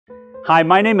Hi,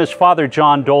 my name is Father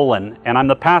John Dolan, and I'm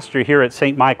the pastor here at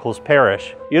St. Michael's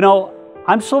Parish. You know,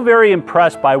 I'm so very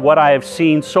impressed by what I have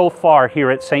seen so far here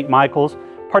at St. Michael's,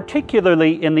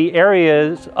 particularly in the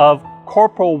areas of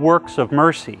Corporal Works of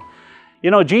Mercy.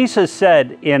 You know, Jesus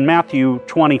said in Matthew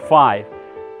 25,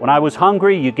 "When I was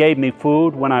hungry, you gave me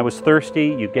food. When I was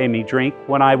thirsty, you gave me drink.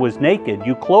 When I was naked,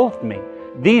 you clothed me."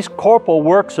 These corporal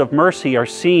works of mercy are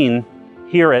seen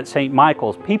here at St.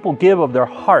 Michael's. People give of their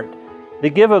heart. They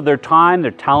give of their time,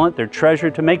 their talent, their treasure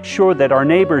to make sure that our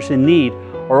neighbors in need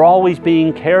are always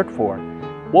being cared for.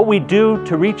 What we do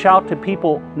to reach out to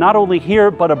people, not only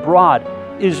here but abroad,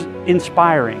 is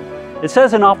inspiring. It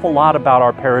says an awful lot about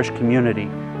our parish community.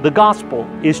 The gospel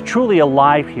is truly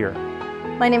alive here.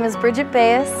 My name is Bridget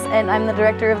Bayes, and I'm the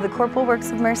director of the Corporal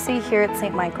Works of Mercy here at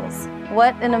St. Michael's.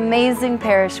 What an amazing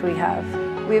parish we have.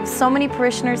 We have so many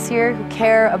parishioners here who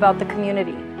care about the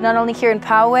community, not only here in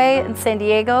Poway and San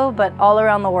Diego, but all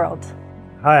around the world.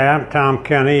 Hi, I'm Tom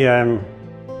Kenny. I'm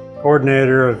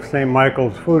coordinator of St.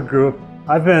 Michael's Food Group.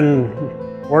 I've been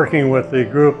working with the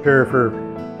group here for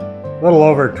a little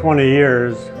over 20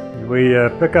 years. We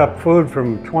pick up food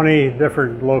from 20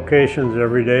 different locations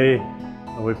every day.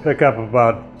 We pick up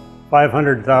about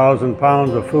 500,000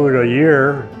 pounds of food a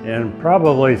year and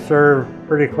probably serve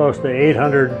pretty close to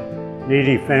 800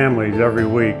 needy families every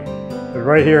week. But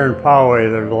right here in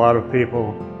Poway, there's a lot of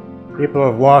people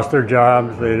have lost their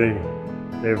jobs,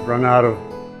 they've run out of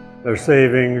their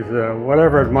savings,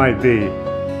 whatever it might be.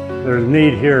 There's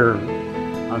need here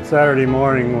on Saturday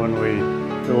morning when we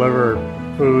deliver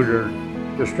food or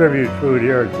distribute food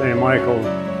here at St. Michael's.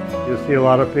 You'll see a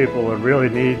lot of people that really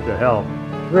need the help.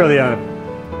 It's really a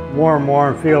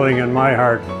warm feeling in my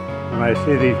heart when I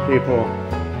see these people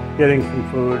getting some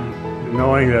food,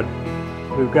 knowing that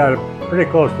we've got pretty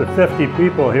close to 50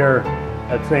 people here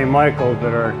at St. Michael's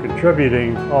that are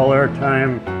contributing all their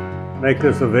time to make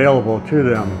this available to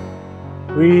them.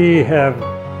 We have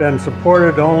been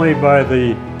supported only by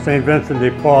the St. Vincent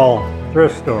de Paul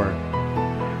thrift store.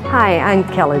 Hi, I'm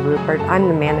Kelly Rupert. I'm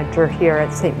the manager here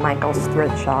at St. Michael's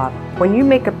Thrift Shop. When you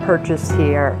make a purchase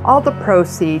here, all the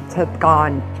proceeds have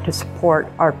gone to support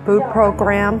our food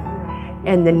program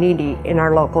and the needy in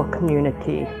our local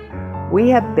community. We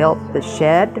have built the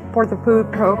shed for the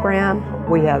food program.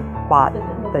 We have bought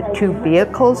the 2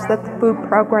 vehicles that the food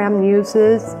program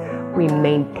uses. We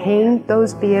maintain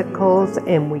those vehicles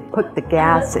and we put the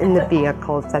gas in the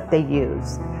vehicles that they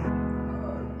use.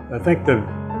 I think that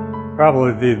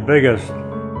probably the biggest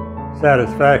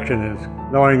satisfaction is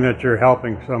knowing that you're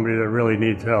helping somebody that really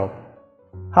needs help.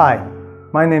 Hi,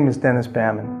 my name is Dennis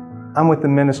Bamman. I'm with the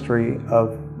ministry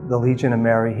of the Legion of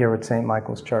Mary here at St.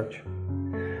 Michael's Church.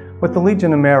 What the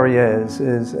Legion of Mary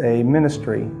is a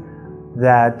ministry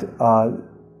that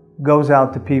goes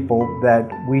out to people that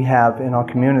we have in our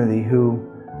community who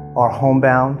are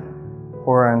homebound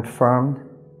or are infirmed,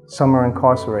 some are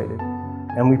incarcerated,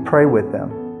 and we pray with them.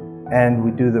 And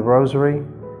we do the rosary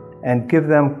and give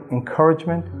them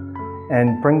encouragement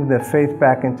and bring their faith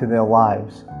back into their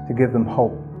lives to give them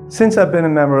hope. Since I've been a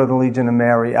member of the Legion of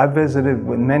Mary, I've visited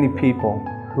with many people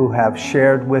who have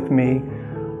shared with me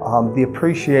the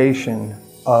appreciation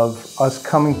of us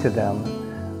coming to them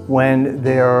when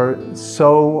they're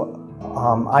so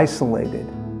isolated.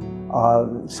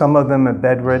 Some of them are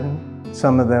bedridden,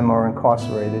 some of them are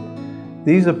incarcerated.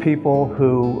 These are people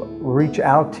who reach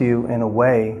out to you in a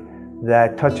way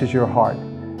that touches your heart.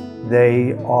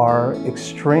 They are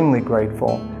extremely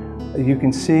grateful. You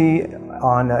can see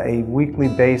on a weekly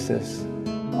basis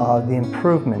the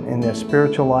improvement in their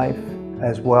spiritual life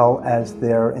as well as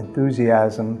their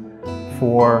enthusiasm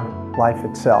for life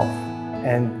itself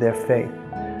and their faith.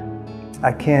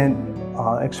 I can't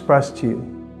express to you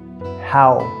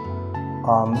how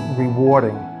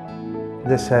rewarding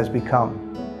this has become.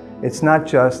 It's not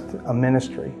just a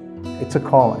ministry, it's a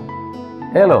calling.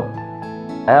 Hello,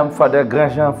 I am Father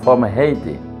Grandjean from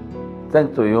Haiti.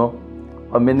 Thanks to you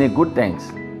for many good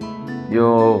things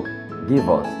you give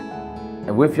us.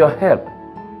 And with your help,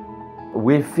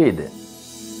 we feed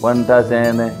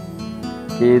 1,000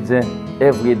 kids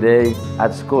every day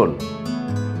at school.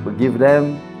 We give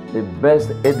them the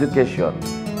best education.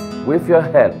 With your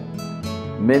help,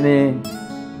 many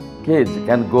kids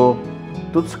can go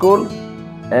to school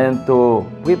and to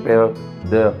prepare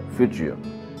the future.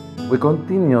 We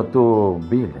continue to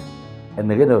build and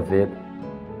renovate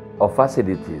our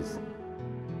facilities,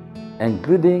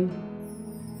 including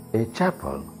a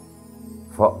chapel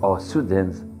for our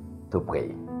students to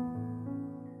pray.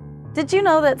 Did you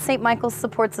know that St. Michael's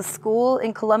supports a school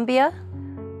in Colombia?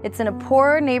 It's in a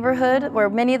poor neighborhood where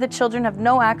many of the children have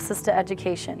no access to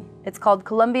education. It's called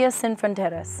Colombia Sin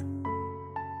Fronteras.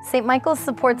 St. Michael's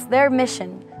supports their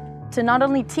mission to not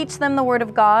only teach them the Word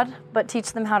of God, but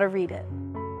teach them how to read it.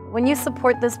 When you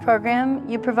support this program,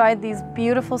 you provide these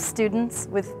beautiful students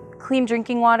with clean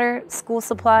drinking water, school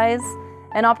supplies,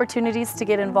 and opportunities to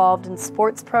get involved in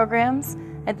sports programs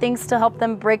and things to help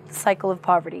them break the cycle of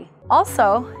poverty.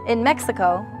 Also, in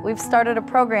Mexico, we've started a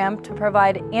program to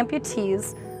provide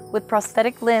amputees with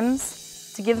prosthetic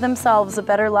limbs to give themselves a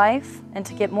better life and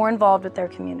to get more involved with their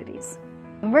communities.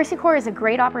 Mercy Corps is a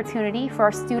great opportunity for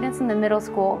our students in the middle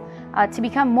school to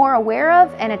become more aware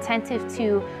of and attentive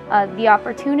to the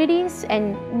opportunities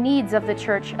and needs of the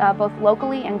church, both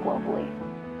locally and globally.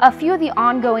 A few of the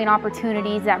ongoing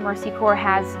opportunities that Mercy Corps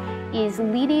has is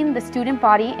leading the student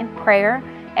body in prayer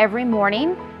every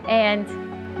morning, and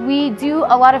we do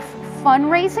a lot of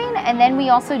fundraising, and then we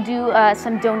also do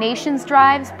some donations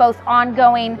drives, both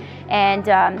ongoing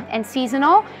and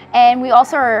seasonal. And we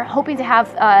also are hoping to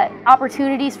have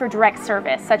opportunities for direct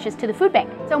service, such as to the food bank.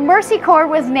 So Mercy Corps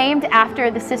was named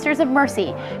after the Sisters of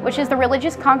Mercy, which is the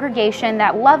religious congregation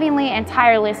that lovingly and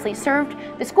tirelessly served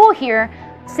the school here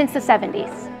since the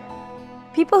 70s.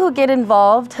 People who get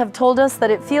involved have told us that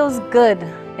it feels good.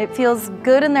 It feels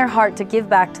good in their heart to give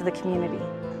back to the community.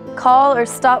 Call or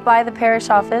stop by the parish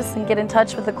office and get in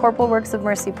touch with the Corporal Works of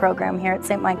Mercy program here at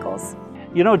St. Michael's.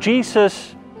 You know,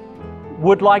 Jesus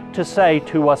would like to say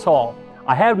to us all,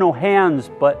 I have no hands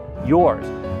but yours.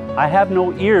 I have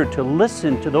no ear to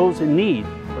listen to those in need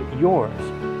but yours.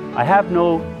 I have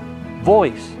no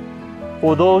voice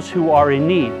for those who are in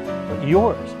need but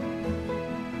yours.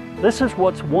 This is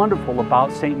what's wonderful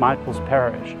about St. Michael's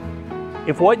Parish.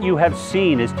 If what you have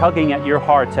seen is tugging at your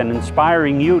hearts and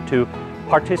inspiring you to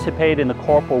participate in the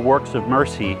Corporal Works of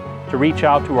Mercy, to reach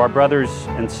out to our brothers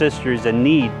and sisters in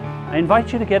need, I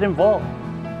invite you to get involved.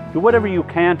 Do whatever you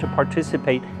can to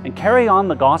participate and carry on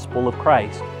the gospel of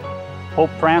Christ.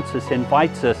 Pope Francis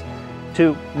invites us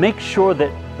to make sure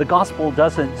that the gospel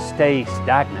doesn't stay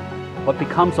stagnant, but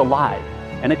becomes alive.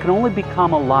 And it can only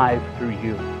become alive through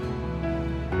you.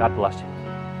 God bless you.